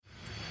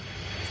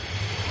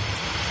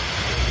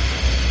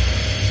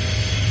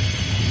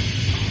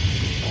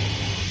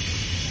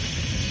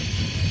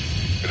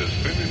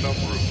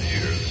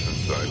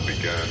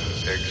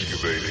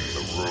excavating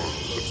the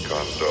ruins of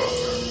Kandar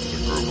with a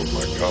group of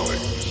my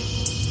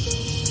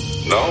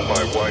colleagues. Now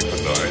my wife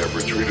and I have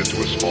retreated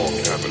to a small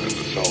cabin in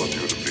the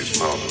solitude of these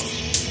mountains.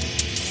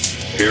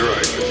 Here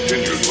I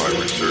continued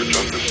my research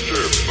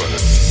undisturbed by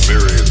the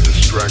myriad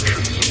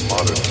distractions of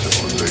modern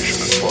civilization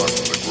and far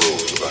from the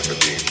groves of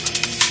academia.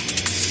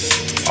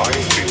 I